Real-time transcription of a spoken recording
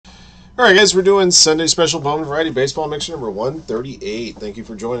All right, guys, we're doing Sunday Special Bowman Variety Baseball Mixer number 138. Thank you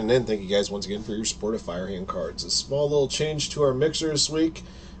for joining in. Thank you guys once again for your support of Firehand cards. A small little change to our mixer this week.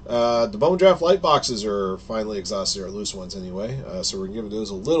 The Bowman Draft light boxes are finally exhausted, or loose ones anyway, so we're going to give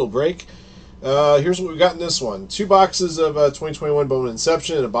those a little break. Here's what we got in this one. 2 boxes of 2021 Bowman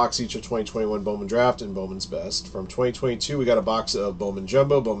Inception and a box each of 2021 Bowman Draft and Bowman's Best. From 2022, we got a box of Bowman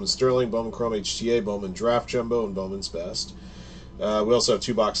Jumbo, Bowman Sterling, Bowman Chrome HTA, Bowman Draft Jumbo, and Bowman's Best. We also have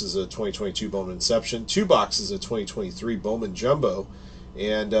 2 boxes of 2022 Bowman Inception, 2 boxes of 2023 Bowman Jumbo,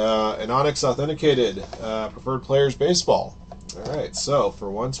 and an Onyx Authenticated Preferred Players Baseball. All right, so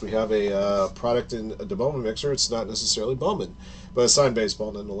for once we have a product in the Bowman Mixer. It's not necessarily Bowman, but a signed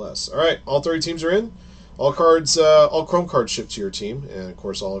baseball nonetheless. All right, all 30 teams are in. All cards, all Chrome cards shipped to your team, and of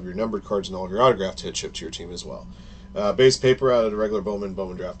course all of your numbered cards and all of your autographed hits shipped to your team as well. Base paper out of the regular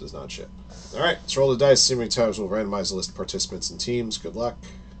Bowman Draft does not ship. All right, let's roll the dice. See how many times we'll randomize the list of participants and teams. Good luck.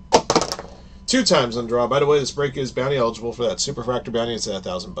 2 times on draw. By the way, this break is bounty eligible for that Superfractor bounty. It's at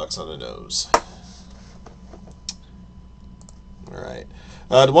 $1,000 on the nose. All right.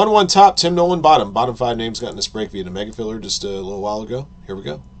 The 1-1 top, Tim Nolan bottom. Bottom 5 names got in this break via the Mega Filler just a little while ago. Here we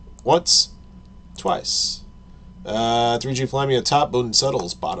go. Once, twice. 3G Flamia top, Bowden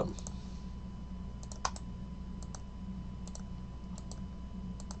Settles bottom.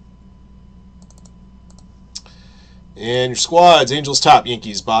 And your squads, Angels top,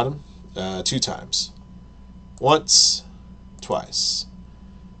 Yankees bottom, 2 times. Once, twice.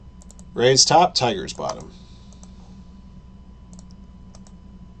 Rays top, Tigers bottom.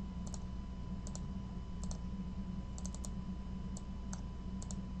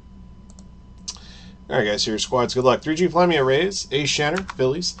 All right, guys, here are your squads. Good luck. 3G Flamia Rays, A Shanner,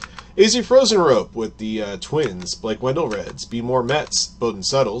 Phillies. AZ Frozen Rope with the Twins, Blake Wendell Reds, B Moore Mets, Bowden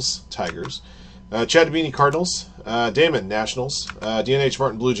Settles, Tigers. Chad Dabini Cardinals, Damon Nationals, DNH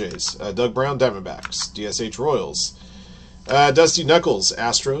Martin Blue Jays, Doug Brown Diamondbacks, DSH Royals, Dusty Knuckles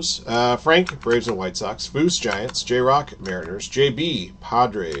Astros, Frank Braves and White Sox, Foose Giants, J Rock Mariners, JB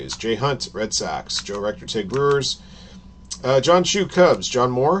Padres, Jay Hunt Red Sox, Joe Rector Tig Brewers, John Chu Cubs,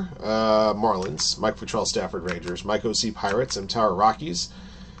 John Moore Marlins, Mike Futrell Stafford Rangers, Mike OC Pirates, M Tower Rockies,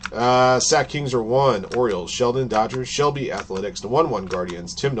 Sack Kings are 1, Orioles, Sheldon Dodgers, Shelby Athletics, the 1-1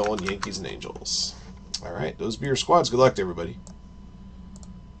 Guardians, Tim Nolan Yankees and Angels. All right, those be your squads. Good luck to everybody.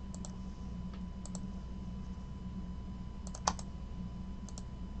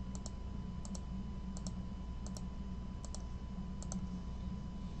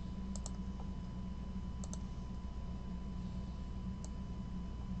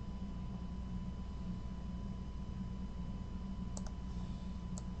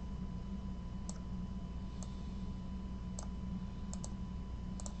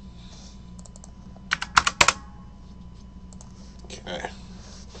 Okay.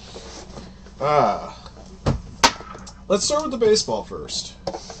 Let's start with the baseball first.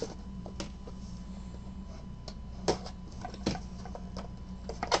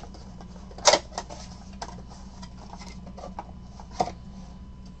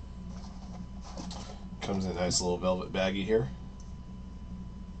 Comes in a nice little velvet baggie here.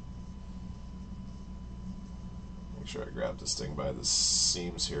 Make sure I grab this thing by the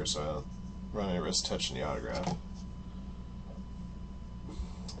seams here so I don't run any risk touching the autograph.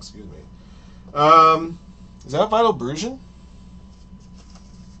 Excuse me. Is that Vital Brusion?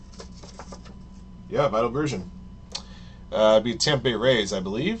 Yeah, Vital Brusion. It'd be Tampa Bay Rays, I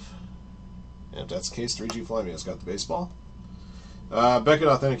believe. And if that's the case, 3G Flamia's got the baseball. Beckett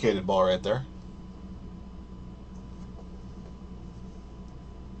Authenticated ball right there.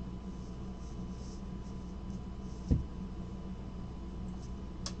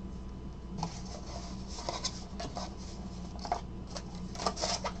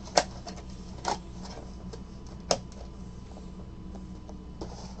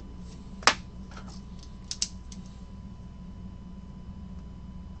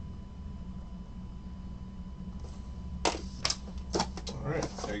 Alright,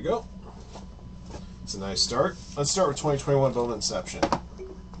 there you go. It's a nice start. Let's start with 2021 Bowman Inception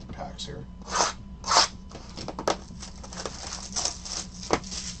packs here.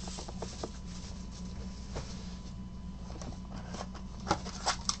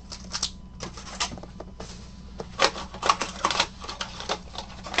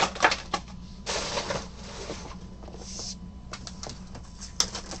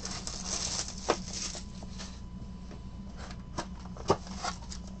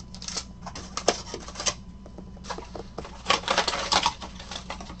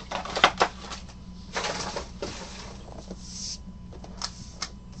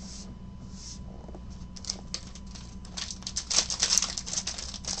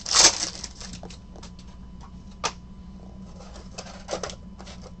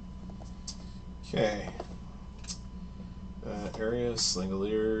 Okay. Arias,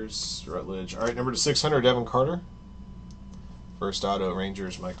 Langoliers, Rutledge. All right, number to 600, Devin Carter. First auto,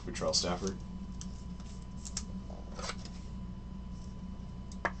 Rangers, Michael Butrell Stafford.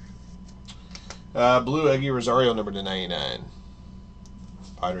 Blue, Eggy Rosario, number to 99.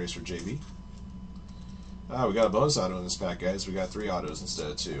 Padres for JB. We got a bonus auto in this pack, guys. We got 3 autos instead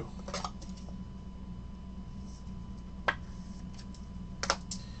of 2.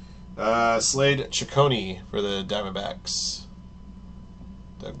 Slade Ciccone for the Diamondbacks.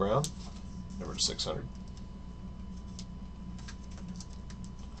 Doug Brown, number 600.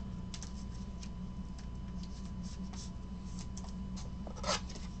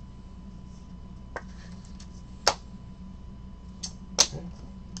 Okay.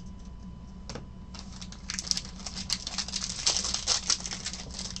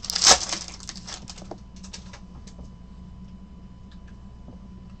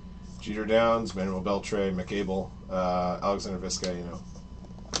 Jeter Downs, Manuel Beltre, McCable, Alexander Vizcaino.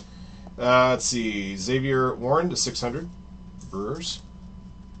 Let's see. Xavier Warren to 600. Brewers.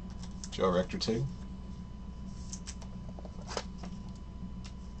 Joe Rector-Tig.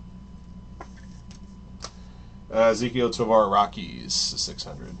 Ezekiel Tovar Rockies to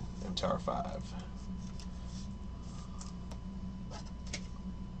 600. M-Tower 5.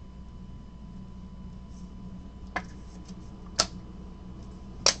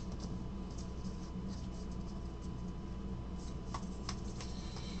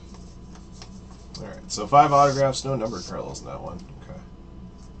 Alright, so 5 autographs, no numbered parallels in that one. Okay.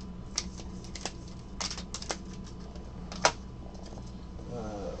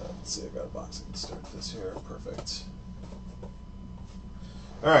 Let's see, I got a box I can start this here. Perfect.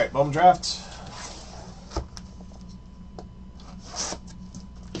 Alright, Bowman draft.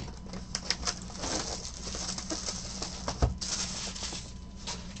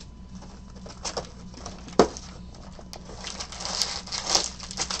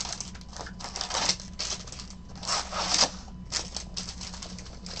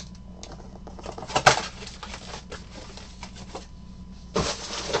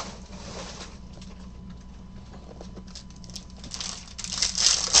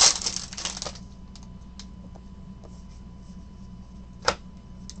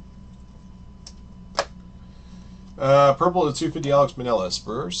 Purple to 250, Alex Manellis.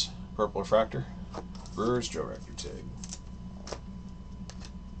 Brewers. Purple refractor. Brewers, Joe Rector-Tig.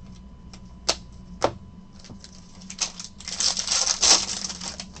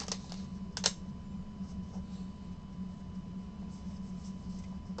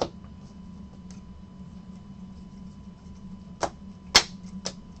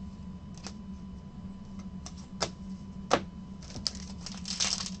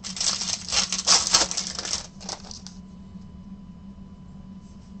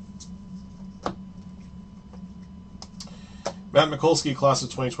 Matt Mikulski, class of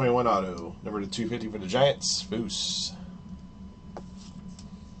 2021 auto. Number to 250 for the Giants. Foose.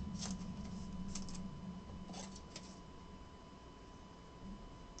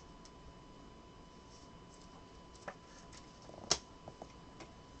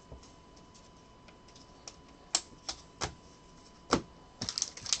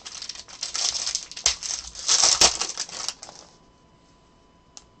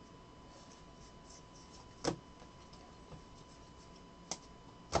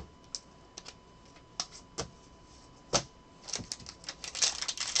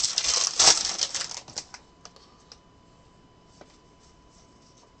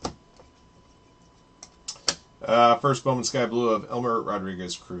 First Bowman Sky Blue of Elmer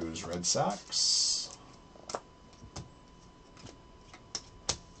Rodriguez Cruz, Red Sox.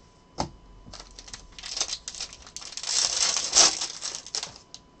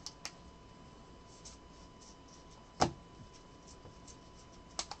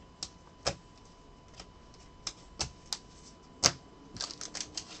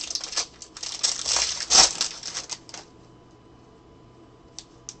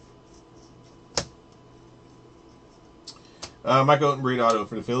 Mike Otenbreed auto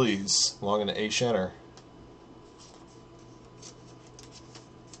for the Phillies, belonging to A. Shanner.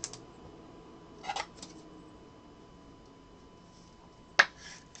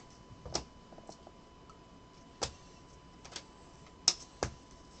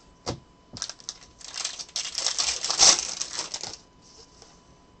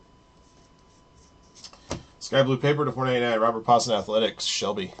 Sky Blue Paper to 499, Robert Posson Athletics,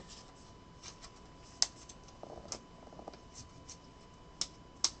 Shelby.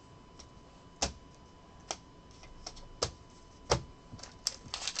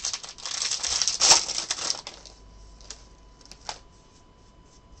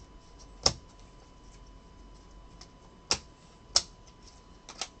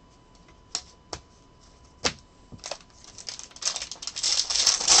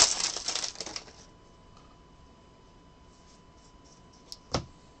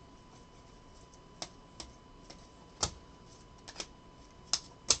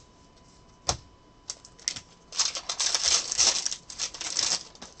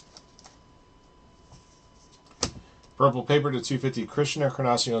 Purple paper to 250, Christian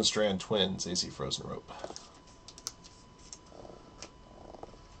Encarnacion Strand Twins, AC Frozen Rope.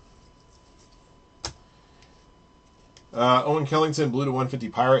 Owen Kellington, blue to 150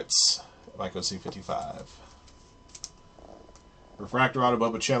 Pirates, Mike OC55. Refractor Auto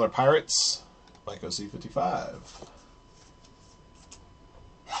Bubba Chandler Pirates, Mike OC55.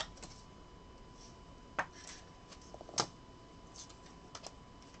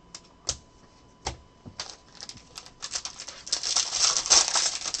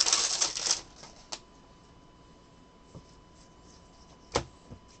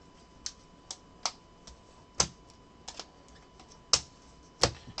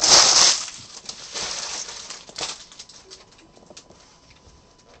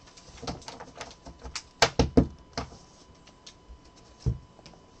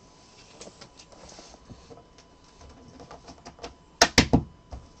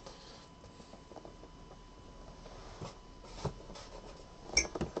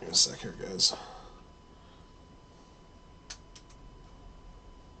 Give me a sec here, guys.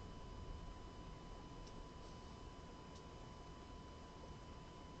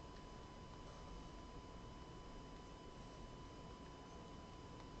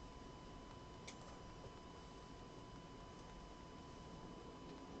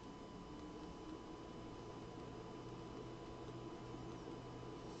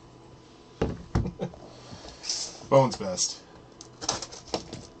 Bones best.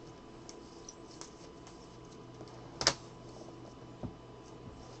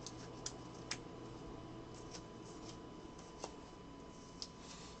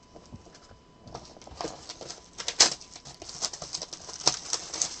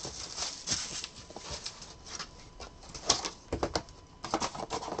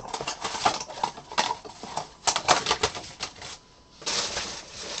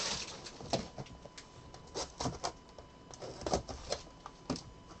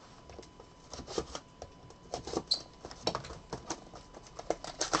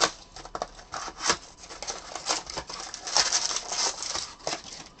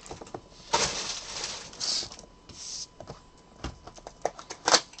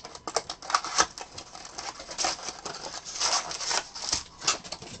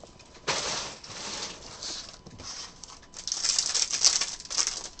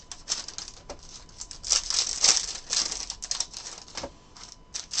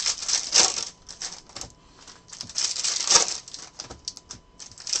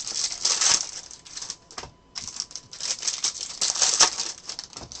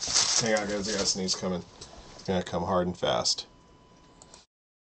 Hang on, guys. I got a sneeze coming. It's going to come hard and fast.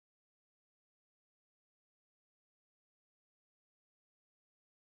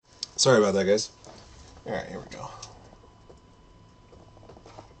 Sorry about that, guys. Alright, here we go.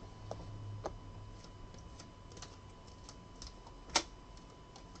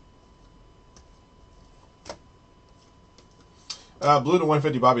 Blue to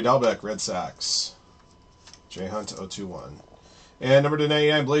 150, Bobby Dalbec, Red Sox. J Hunt 021. And number to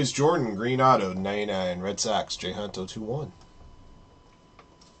 99, Blaze Jordan, green auto, 99, Red Sox, J Hunt 021.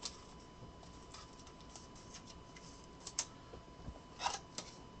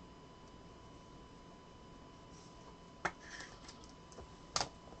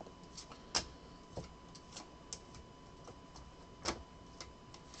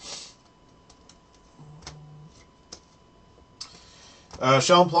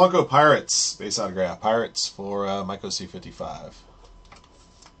 Sheldon Polanco, Pirates, base autograph, Pirates for Mike OC55.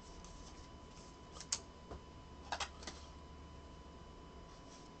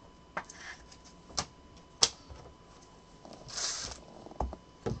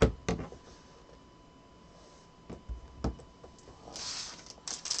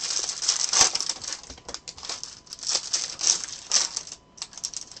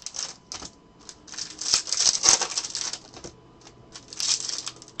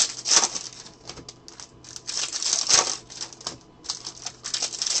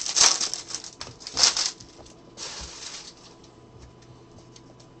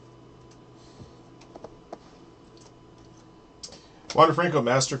 Wander Franco,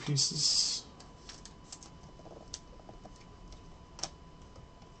 Masterpieces.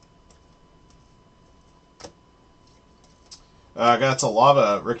 Got a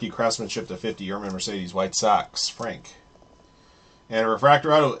Lava, Rookie Craftsmanship to 50, Yerman Mercedes, White Sox, Frank. And a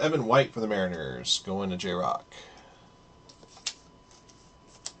Refractor Auto, Evan White for the Mariners, going to J-Rock.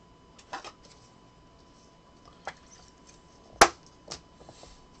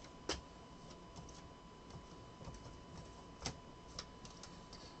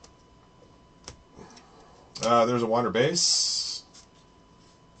 There's a Wander base.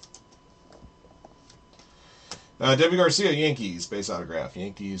 Debbie Garcia, Yankees, base autograph.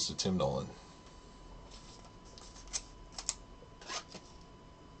 Yankees to Tim Nolan.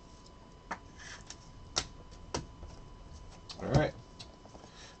 All right.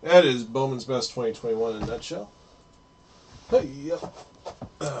 That is Bowman's Best 2021 in a nutshell. Hey, yep.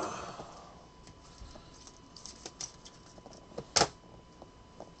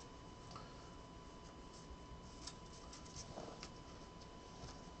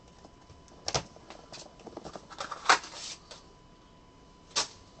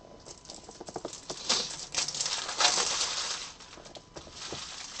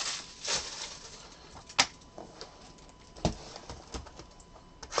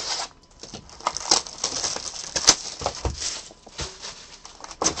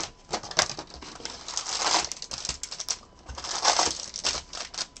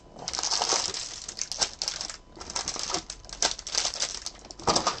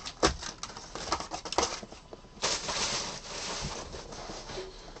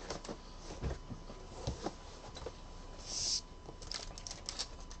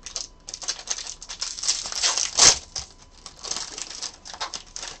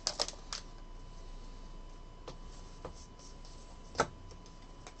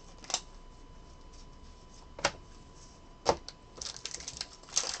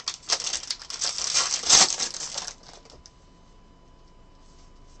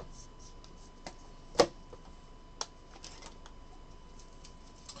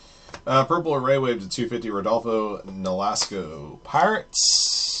 Purple Array Wave to 250, Rodolfo Nolasco,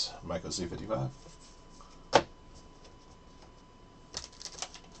 Pirates, Michael C55.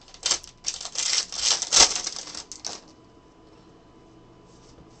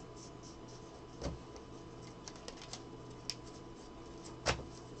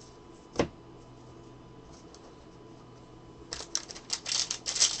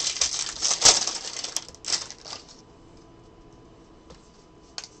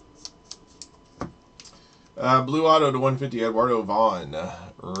 Blue Auto to 150, Eduardo Vaughn,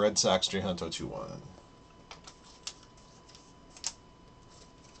 Red Sox, J Hunt 021.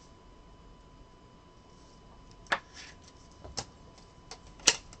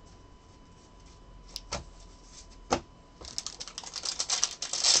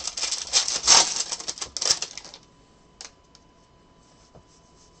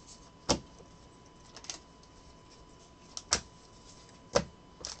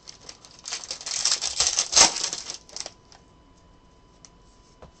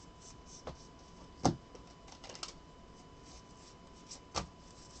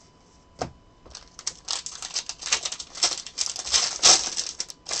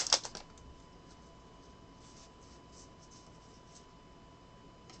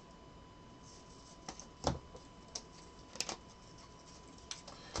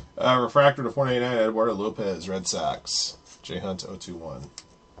 Refractor to 499, Eduardo Lopez, Red Sox, J Hunt 021.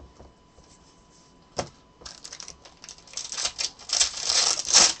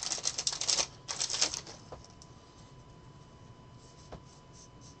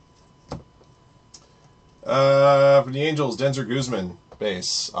 For the Angels, Denzer Guzman,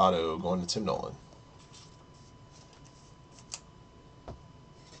 base auto, going to Tim Nolan.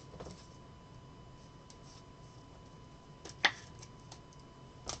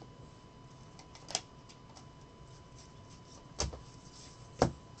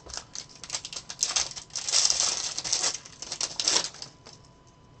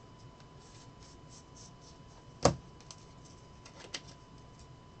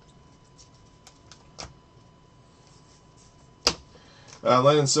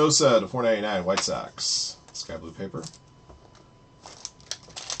 Lennon Sosa to 499, White Sox, sky blue paper.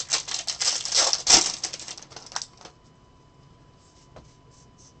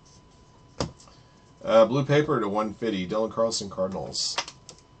 Blue paper to 150, Dylan Carlson, Cardinals,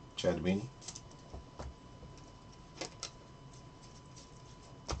 Chad Dabini.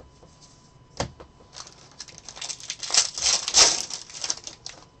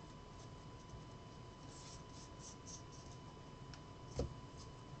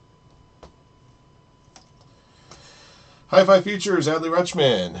 Hi-Fi Futures, Adley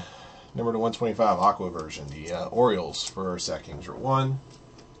Rutschman, number to 125, Aqua version. The Orioles for Sack Kings are 1.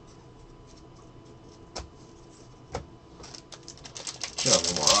 Should have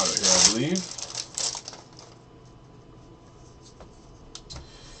one more auto here, I believe.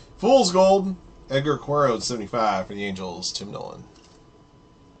 Fool's Gold, Edgar Quero, 75 for the Angels, Tim Nolan.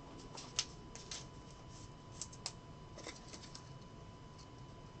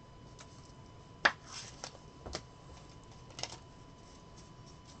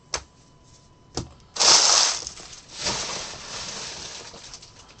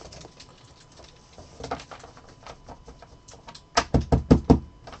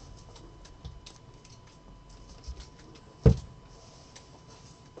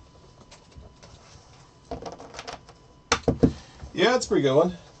 Yeah, it's a pretty good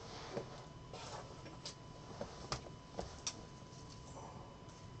one.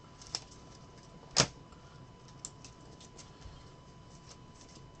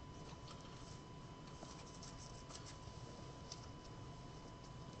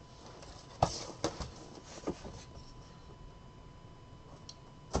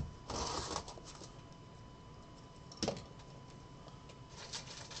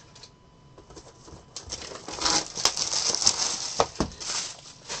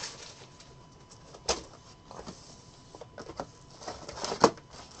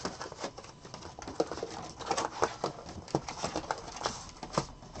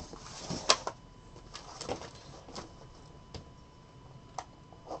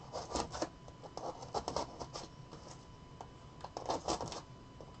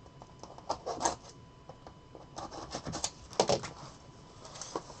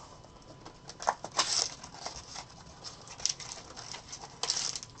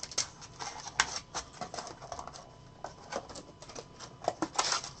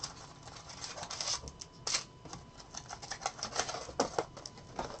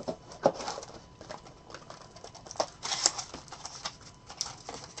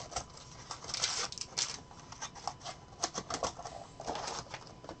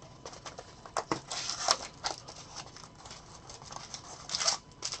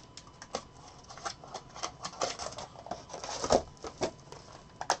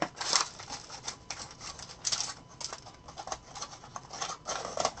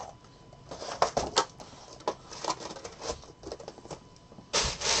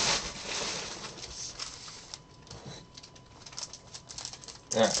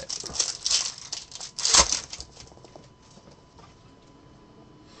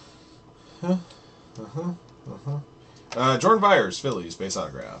 All right. Jordan Byers, Phillies, base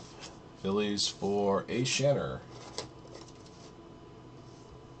autograph. Phillies for A. Shanner.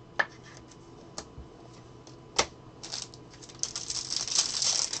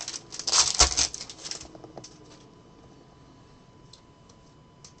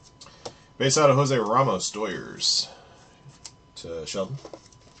 Base out of Jose Ramos, Doyers. To Sheldon.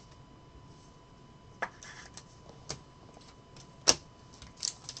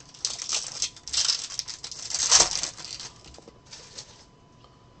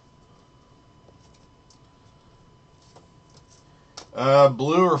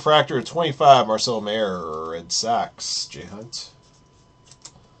 Blue refractor 25, Marcel Mayer, Red Sox, J. Hunt.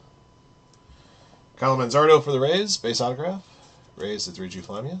 Kyle Manzardo for the Rays, base autograph. Rays to 3G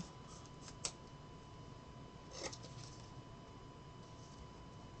Flamia.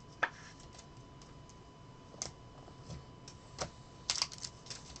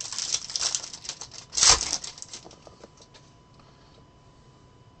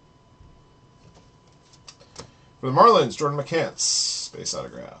 For the Marlins, Jordan McCants, base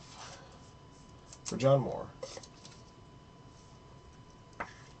autograph. For John Moore.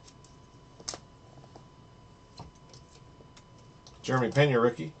 Jeremy Pena,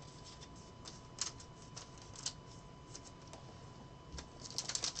 rookie.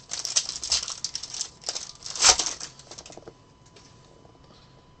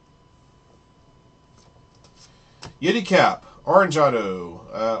 Yeti Cap, Orange Auto.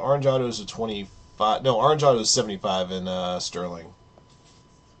 Orange Auto is a 25. No, Orange Auto is 75 in Sterling.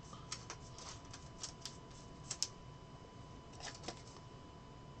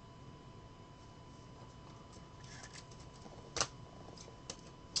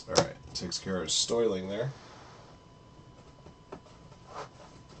 All right, takes care of Stoiling there.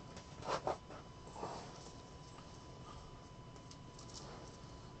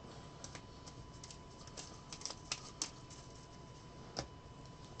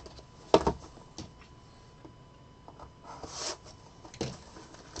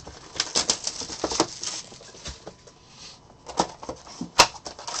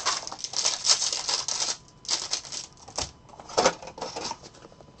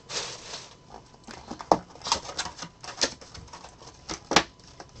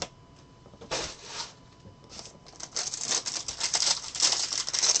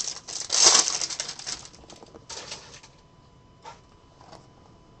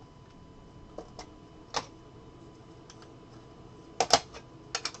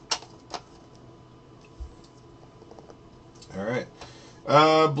 All right.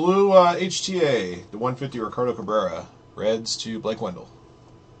 Blue HTA, the 150 Ricardo Cabrera. Reds to Blake Wendell.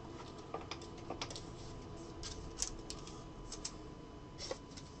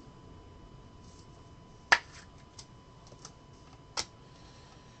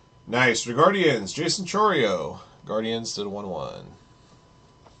 Nice. The Guardians, Jason Chorio. Guardians to the 1-1.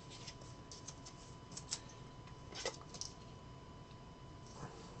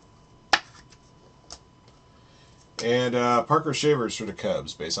 And Parker Shavers for the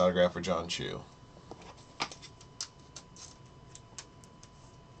Cubs. Base autograph for John Chu.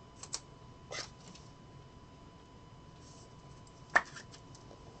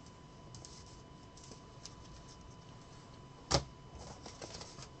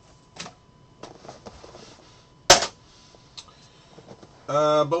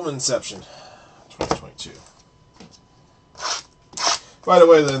 Bowman Inception, 2022. By the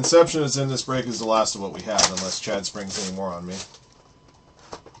way, the Inception that's in this break is the last of what we have, unless Chad springs any more on me.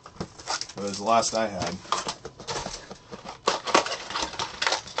 It was the last I had.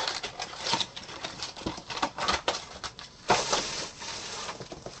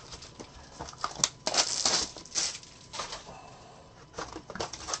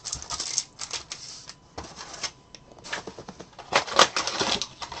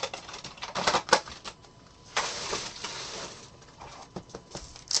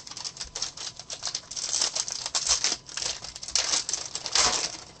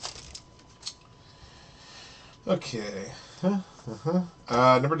 Okay.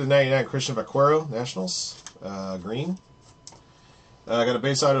 Number to 99, Christian Vaquero, Nationals. Green. Got a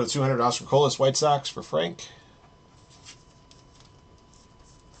base auto of 200, Oscar Colas, White Sox for Frank.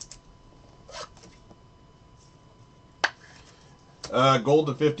 Gold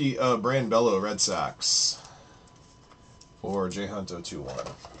to 50 of Brian Bello, Red Sox for J Hunto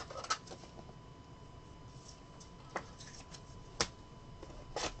 2-1.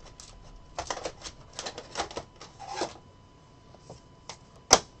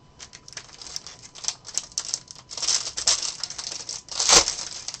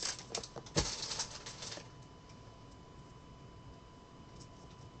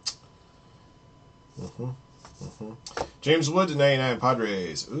 James Wood to 99,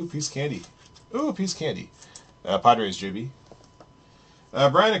 Padres. Ooh, piece of candy. Ooh, piece of candy. Padres, JB.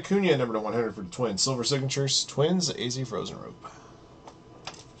 Brian Acuna, number to 100 for the Twins. Silver signatures, Twins, AZ Frozen Rope.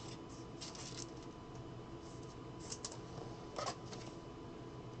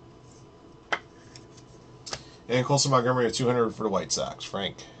 And Colson Montgomery at 200 for the White Sox.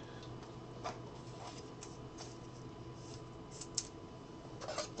 Frank.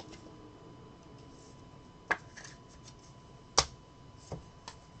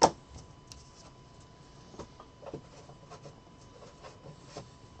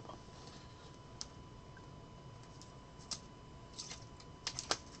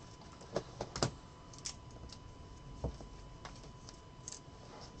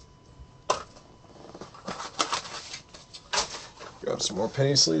 Grab some more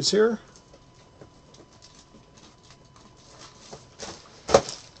penny sleeves here.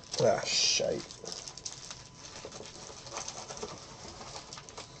 Ah, shite.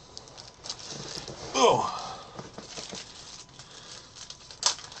 Oh.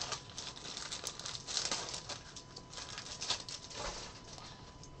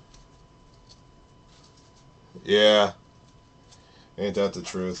 Yeah. Ain't that the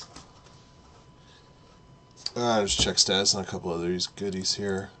truth? Just check stats on a couple of these goodies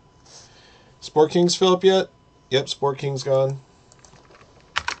here. Sport King's fill up yet? Yep, Sport King's gone.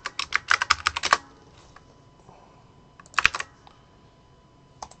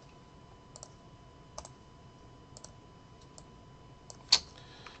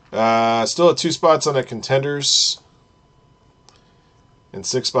 Still at 2 spots on the Contenders. And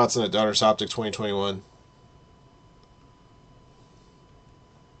 6 spots on the Donruss Optic 2021.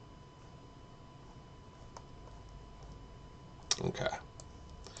 Okay.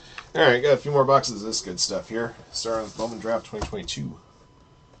 Alright, got a few more boxes of this good stuff here. Starting with Bowman Draft 2022.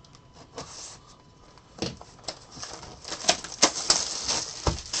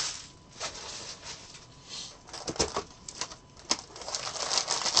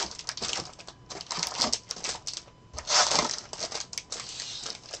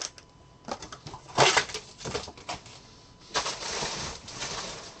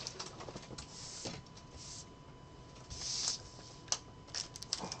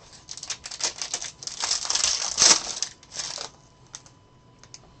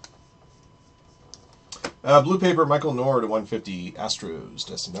 Blue paper, Michael Noor to 150, Astros,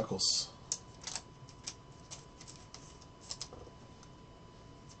 Dustin Knuckles.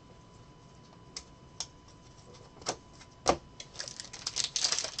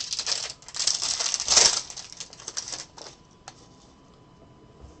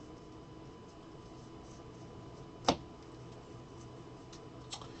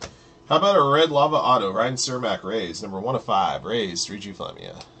 How about a red lava auto, Ryan Cermak, Rays, number 1 of 5, Rays, 3G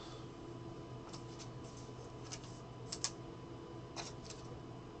Flemia.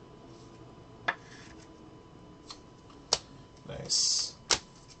 Nice.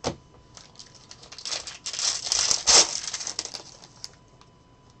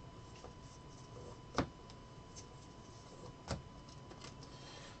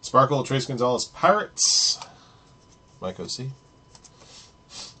 Sparkle, Trace Gonzalez, Pirates. Mike O.C.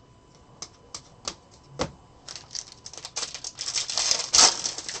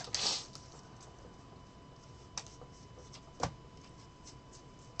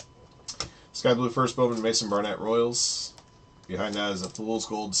 Sky Blue first Bowman, Mason Barnett, Royals. Behind that is a Fool's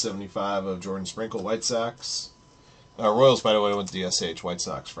Gold 75 of Jordan Sprinkle, White Sox. Royals, by the way, went to DSH. White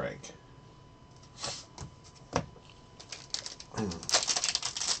Sox, Frank.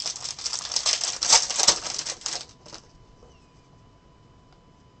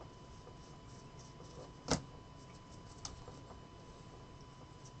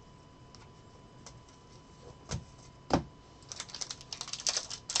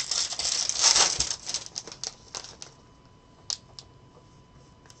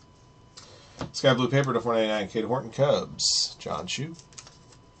 Sky Blue paper to 499. Kate Horton, Cubs. John Shue.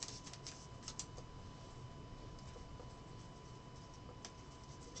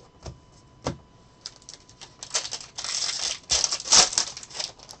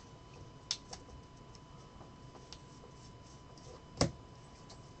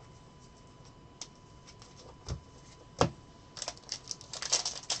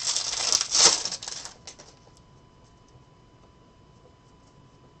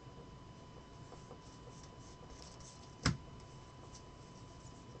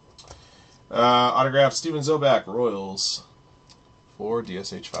 Autograph Steven Zobak, Royals, for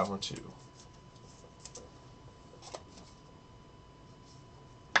DSH 512.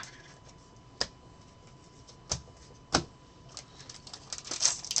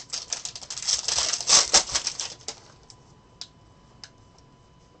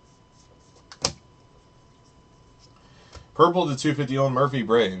 Purple to 250 on Murphy,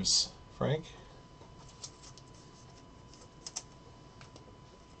 Braves. Frank?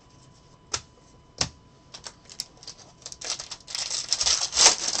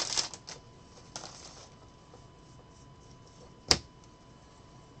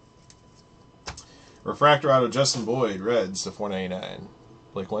 Refractor auto Justin Boyd, Reds to 499.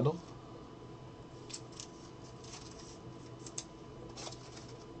 Blake Wendell.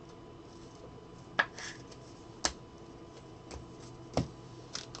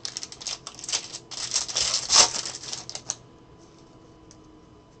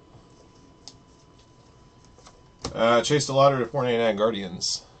 Chase DeLauder to 499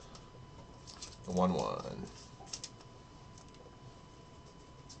 Guardians. The 1-1.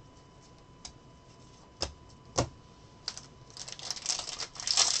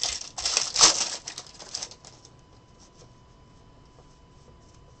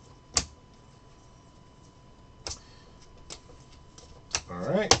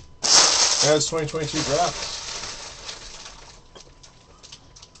 Alright. That's 2022 draft.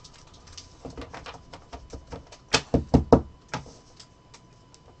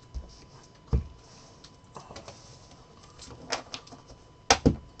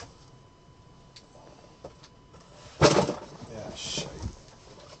 Yeah, shite.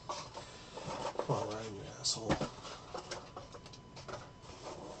 Come on, Ryan, you asshole.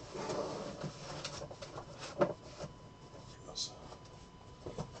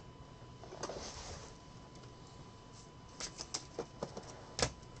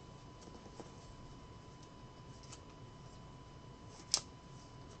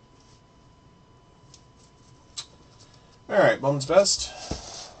 Alright, Bowman's Best.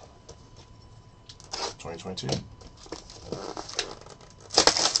 2022.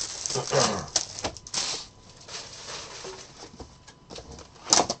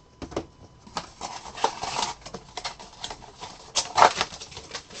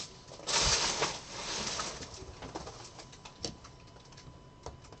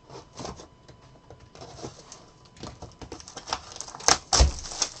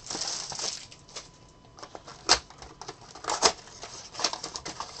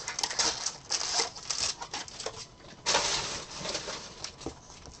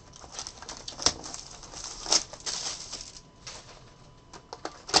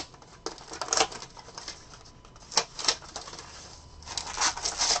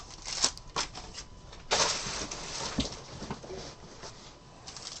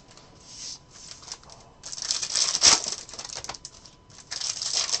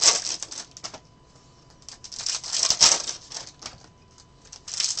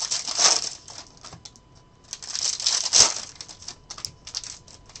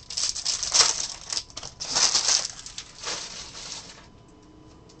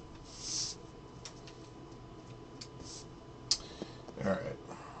 Alright.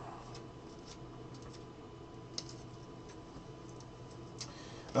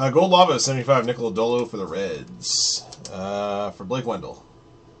 Gold Lava, 75 Nicola Dolo for the Reds. For Blake Wendell.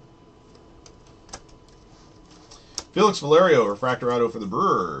 Felix Valerio, refractor auto for the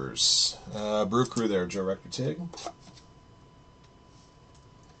Brewers. Brew Crew there, Joe Rector Tig.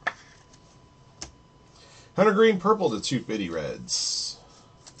 Hunter Green Purple to 250 Reds.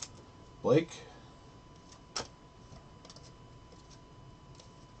 Blake.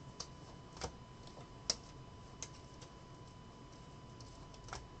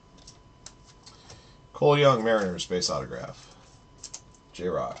 Cole Young, Mariners, base autograph.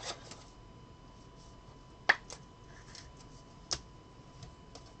 J-Rock.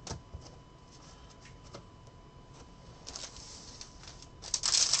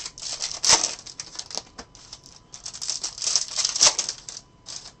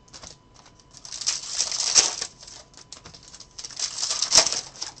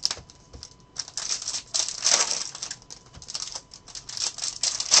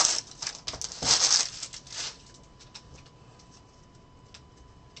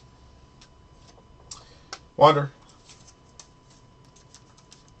 Wander.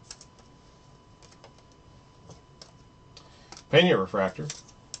 Pena refractor.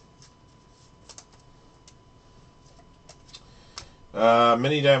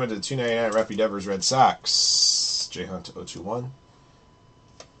 Mini diamond to 299 Raffy Devers Red Sox. J Hunt 021.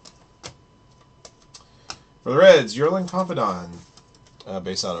 For the Reds, Yerling Confidant.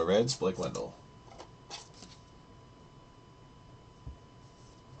 Base auto Reds, Blake Wendell.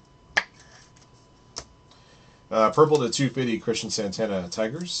 Purple to 250 Christian Santana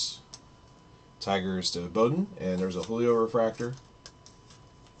Tigers. Tigers to Bowden. And there's a Julio refractor.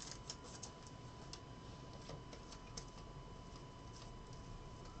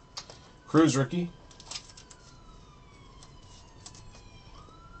 Cruz rookie.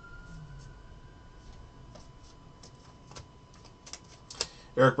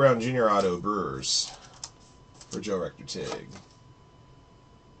 Eric Brown Jr. auto Brewers for Joe Rector Tig.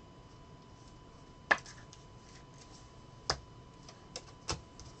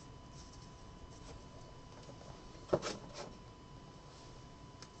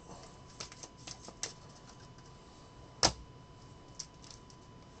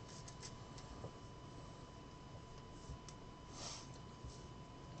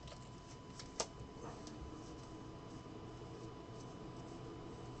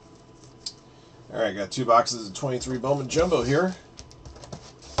 All right, got 2 boxes of 23 Bowman Jumbo here.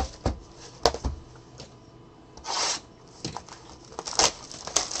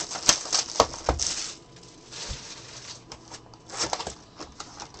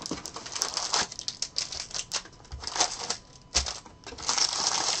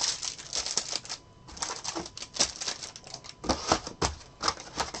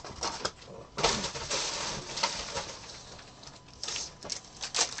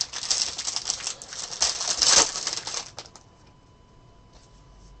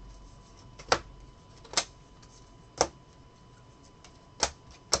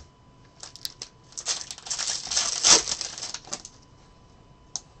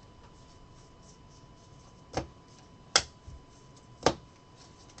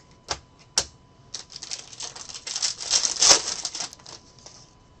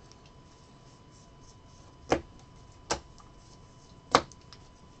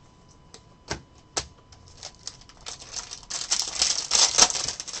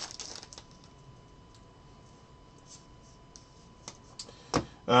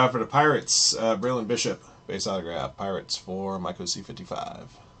 For the Pirates, Braylon Bishop, base autograph. Pirates for Michael C55.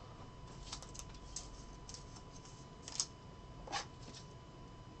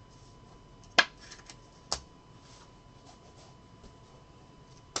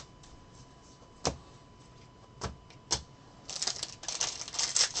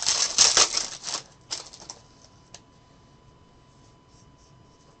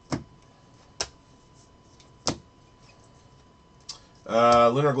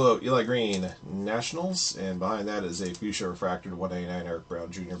 Lunar Glow, Eli Green, Nationals, and behind that is a Fuchsia Refractor to 199 Eric Brown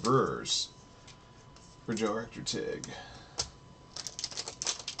Jr. Brewers for Joe Rector Tig.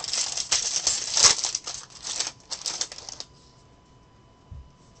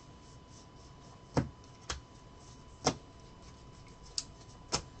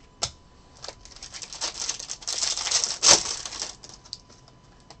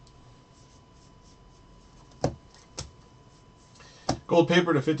 Gold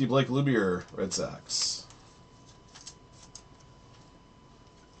paper to 50 Blake Lubier, Red Sox.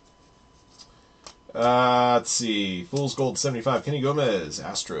 Let's see. Fool's Gold 75, Kenny Gomez,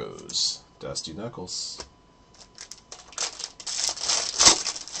 Astros. Dusty Knuckles.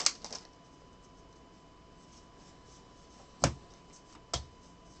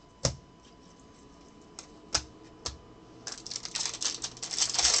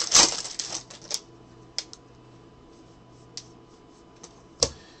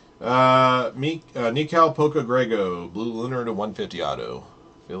 Nical Poca Grego, Blue Lunar to 150 auto.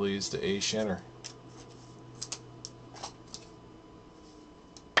 Phillies to A. Shanner.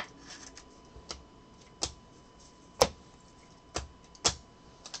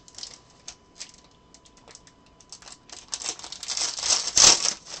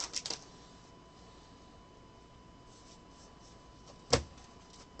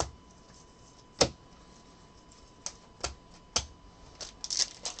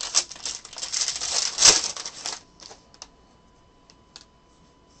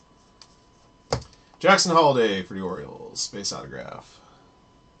 Jackson Holiday for the Orioles. Base autograph.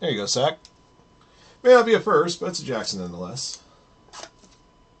 There you go, Sack. May not be a first, but it's a Jackson nonetheless.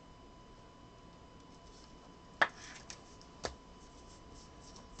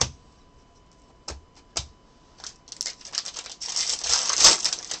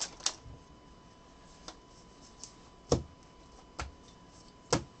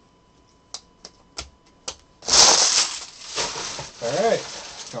 All right,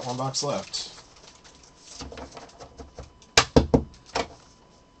 got one box left.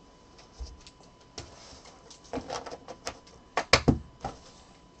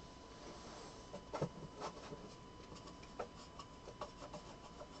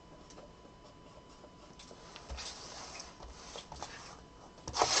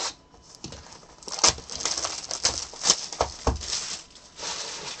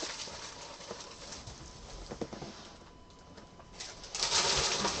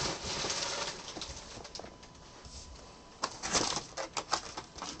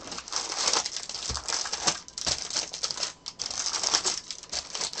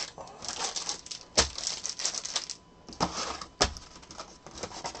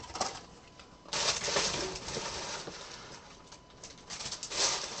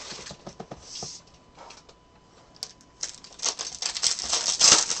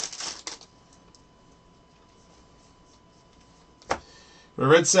 For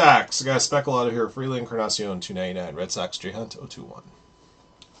the Red Sox, I got a speckle out of here. Freely Encarnacion, $2.99. Red Sox, J Hunt, 021.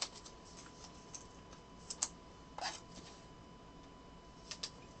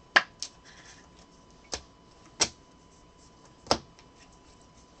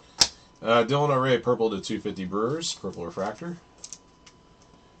 Dylan O'Ray, purple to 250 Brewers. Purple refractor.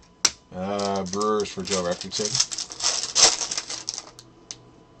 Brewers for Joe Reckerton.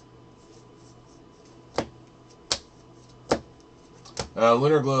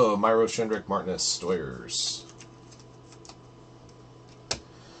 Lunar Glow, Myro Shendrick, Martinez, Stoyers.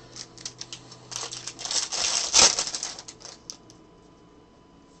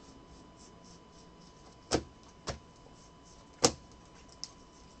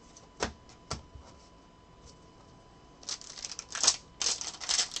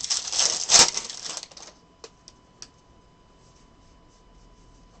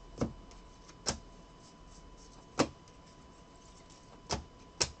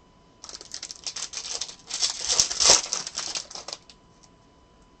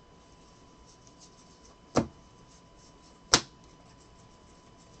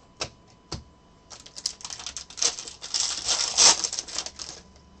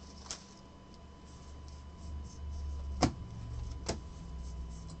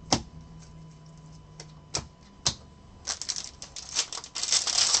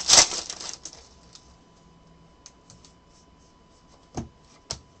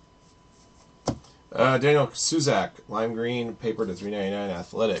 Daniel Suzak, lime green, paper to 399.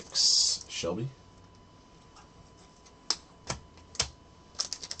 Athletics, Shelby.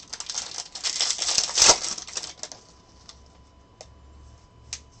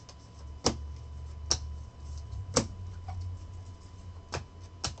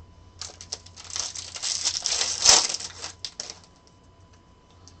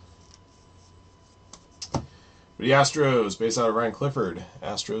 For the Astros, based out of Ryan Clifford.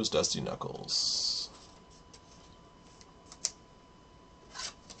 Astros, Dusty Knuckles.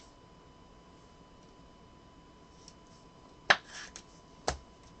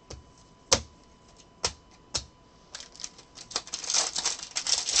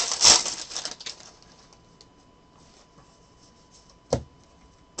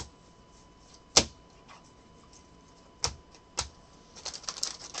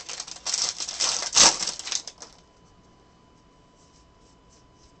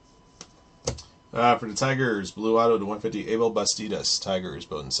 For the Tigers, blue auto to 150, Abel Bastidas, Tigers,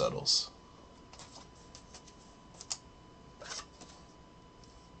 Bowden Settles.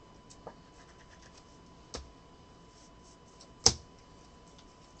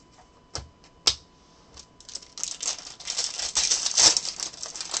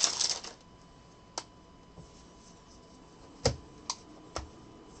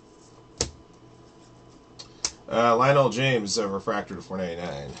 Lionel James, refractor to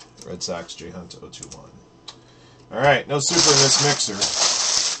 499. Red Sox, J Hunt 021. All right, no super in this mixer.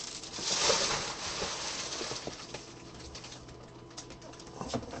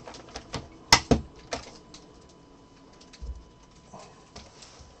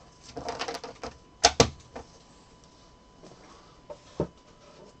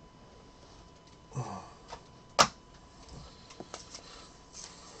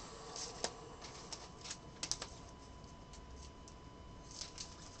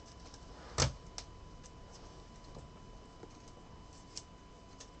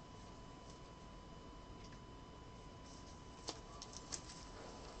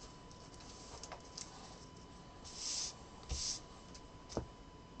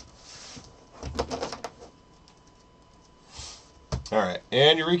 All right,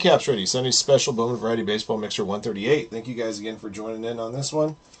 and your recap's ready. Sunday's special Bowman Variety Baseball Mixer 138. Thank you guys again for joining in on this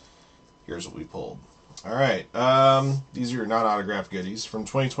one. Here's what we pulled. All right, these are your non-autographed goodies. From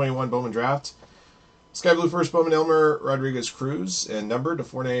 2021 Bowman Draft, Sky Blue First Bowman Elmer Rodriguez Cruz, and numbered to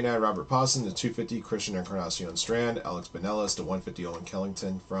 499 Robert Posson, to 250 Christian Encarnacion Strand, Alex Benelis, to 150 Owen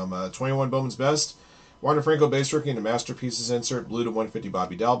Kellington. From 21 Bowman's Best, Wander Franco Base Rookie, and a Masterpieces insert, blue to 150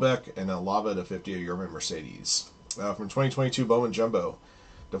 Bobby Dalbec, and a Lava to 50 Yerman Mercedes. From 2022 Bowman Jumbo,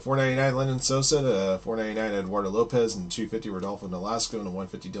 to 499 Lennon Sosa, to 499 Eduardo Lopez, and 250 Rodolfo Nolasco, and a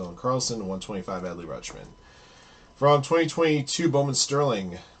 150 Dylan Carlson, and 125 Adley Rutschman. From 2022 Bowman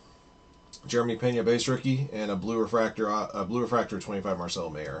Sterling, Jeremy Pena Base Rookie, and a blue refractor 25 Marcelo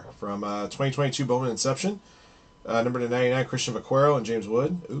Mayer. From 2022 Bowman Inception, number to 99 Christian Vaquero and James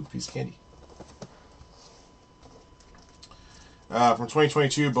Wood. Ooh, piece of candy. From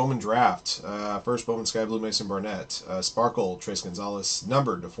 2022 Bowman Draft, first Bowman Sky Blue Mason Barnett, Sparkle Trace Gonzalez,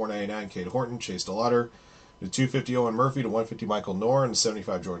 numbered to 499 Cade Horton, Chase DeLauder, to 250 Owen Murphy, to 150 Michael Knorr, and to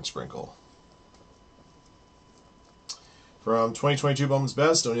 75 Jordan Sprinkle. From 2022 Bowman's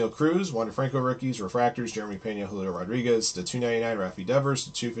Best, O'Neill Cruz, Wander Franco Rookies, Refractors, Jeremy Pena, Julio Rodriguez, to 299 Rafi Devers,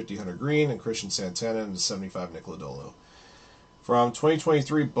 to 250 Hunter Green, and Christian Santana, and to 75 Nick Lodolo. From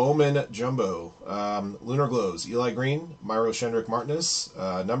 2023 Bowman Jumbo, Lunar Glows, Eli Green, Myro Shendrick Martinez,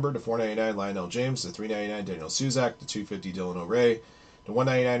 numbered to 499 Lionel James, to 399 Daniel Suzak, to 250 Dylan O'Ray, to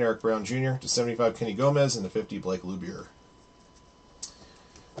 199 Eric Brown Jr., to 75 Kenny Gomez, and to 50 Blake Lubier.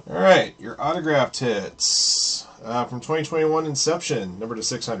 All right, your autographed hits. From 2021 Inception, number to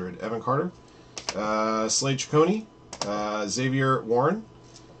 600, Evan Carter, Slade Ciccone, Xavier Warren,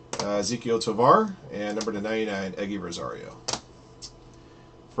 Ezekiel Tovar, and number to 99, Eggy Rosario.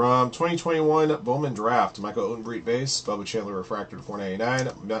 From 2021 Bowman Draft, Michael Otenbreit Base, Bubba Chandler Refractor to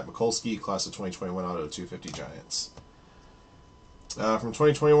 499, Matt Mikulski, Class of 2021 Auto 250 Giants. From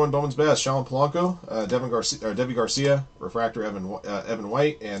 2021 Bowman's Best, Shalom Polanco, Debbie Garcia, Refractor Evan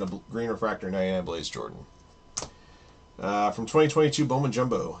White, and a green Refractor 99 Blaze Jordan. From 2022 Bowman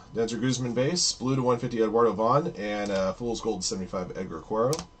Jumbo, Denzer Guzman Base, blue to 150 Eduardo Vaughn, and Fool's Gold to 75 Edgar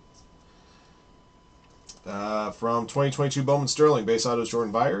Cuero. From 2022 Bowman Sterling, base autos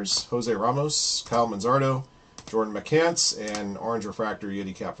Jordan Byers, Jose Ramos, Kyle Manzardo, Jordan McCants, and orange refractor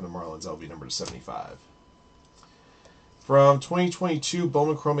Yeti Cap from the Marlins, LV number to 75. From 2022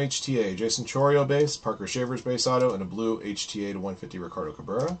 Bowman Chrome HTA, Jason Chorio base, Parker Shavers base auto, and a blue HTA to 150 Ricardo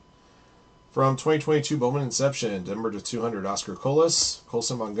Cabrera. From 2022 Bowman Inception, number to 200 Oscar Colas,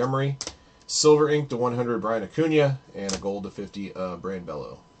 Colson Montgomery, silver ink to 100 Brian Acuna, and a gold to 50 Brian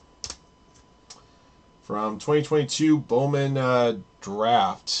Bello. From 2022 Bowman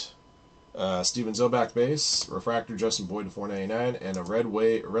Draft, Steven Zobak base, refractor Justin Boyd to 499, and a red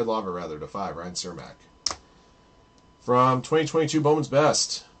lava to 5 Ryan Cermak. From 2022 Bowman's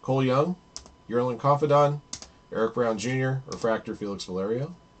Best, Cole Young, Yerlin Confidon, Eric Brown Jr., refractor Felix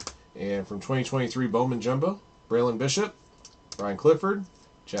Valerio. And from 2023 Bowman Jumbo, Braylon Bishop, Brian Clifford,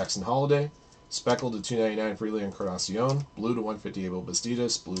 Jackson Holiday, speckled to 299 Freely Encarnacion, blue to 150 Abel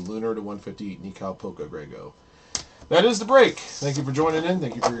Bastidas, blue lunar to 150 Nikau Poca Grego. That is the break. Thank you for joining in.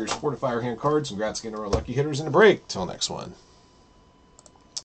 Thank you for your support of Firehand Cards. Congrats again to our lucky hitters in the break. Till next one.